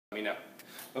Let me know.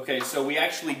 Okay, so we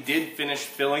actually did finish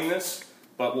filling this,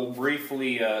 but we'll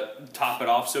briefly top it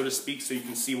off, so to speak, so you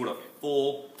can see what a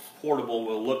full portable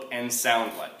will look and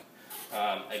sound like.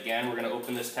 Again, we're going to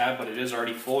open this tab, but it is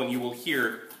already full, and you will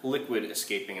hear liquid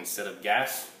escaping instead of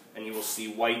gas, and you will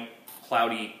see white,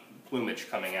 cloudy plumage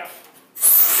coming out.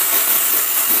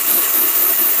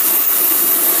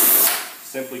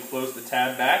 Simply close the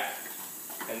tab back,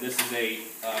 and this is a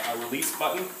release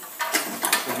button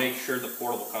to make sure the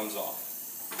portable comes off.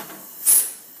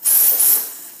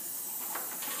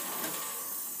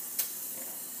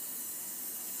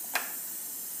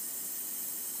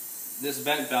 This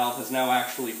vent valve has now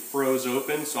actually froze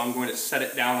open, so I'm going to set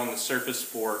it down on the surface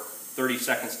for 30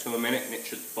 seconds to a minute, and it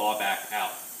should thaw back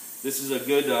out. This is a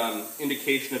good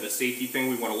indication of a safety thing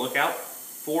we want to look out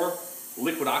for.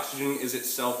 Liquid oxygen is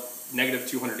itself negative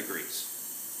 200 degrees.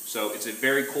 So it's a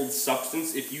very cold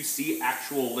substance. If you see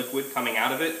actual liquid coming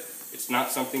out of it, it's not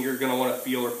something you're going to want to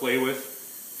feel or play with.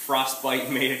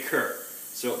 Frostbite may occur.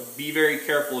 So be very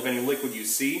careful of any liquid you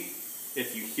see.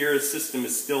 If you hear a system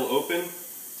is still open,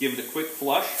 give it a quick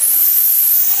flush,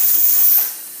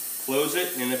 close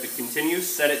it, and if it continues,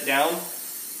 set it down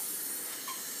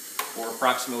for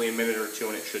approximately a minute or two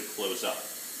and it should close up.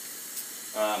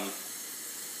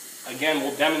 Again,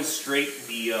 we'll demonstrate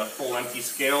the full empty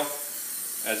scale.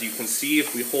 As you can see,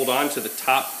 if we hold on to the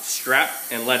top strap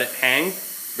and let it hang,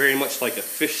 very much like a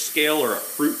fish scale or a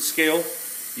fruit scale,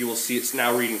 you will see it's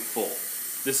now reading full.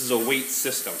 This is a weight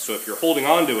system, so if you're holding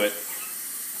on to it,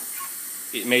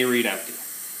 it may read empty.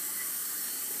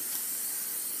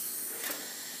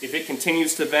 If it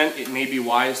continues to vent, it may be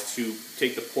wise to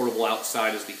take the portable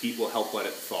outside, as the heat will help let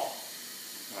it thaw.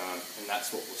 And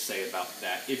that's what we'll say about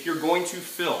that. If you're going to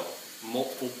fill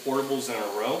multiple portables in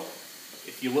a row,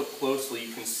 if you look closely,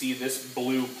 you can see this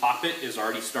blue poppet is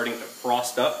already starting to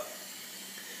frost up.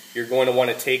 You're going to want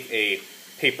to take a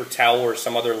paper towel or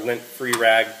some other lint-free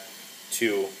rag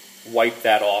to wipe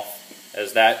that off,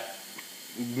 as that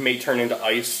may turn into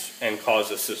ice and cause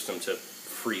the system to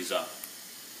freeze up.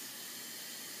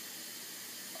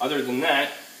 Other than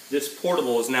that, this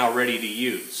portable is now ready to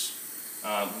use.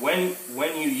 When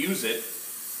you use it,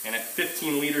 and at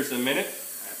 15 liters a minute,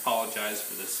 I apologize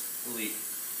for this leak,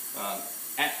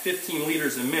 at 15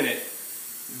 liters a minute,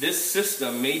 this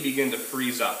system may begin to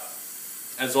freeze up,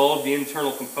 as all of the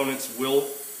internal components will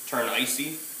turn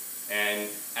icy, and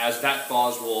as that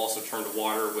thaws, will also turn to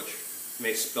water, which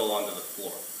may spill onto the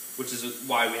floor, which is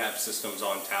why we have systems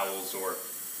on towels or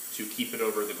to keep it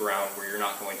over the ground where you're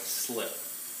not going to slip.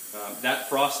 That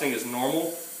frosting is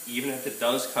normal, even if it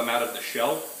does come out of the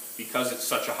shell, because it's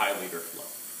such a high liter flow.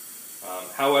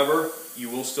 However, you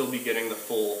will still be getting the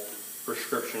full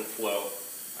prescription flow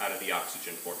out of the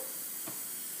oxygen port.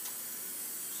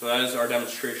 So that is our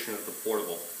demonstration of the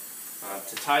portable.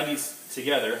 To tie these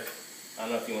together, I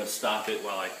don't know if you want to stop it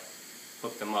while I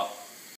hook them up.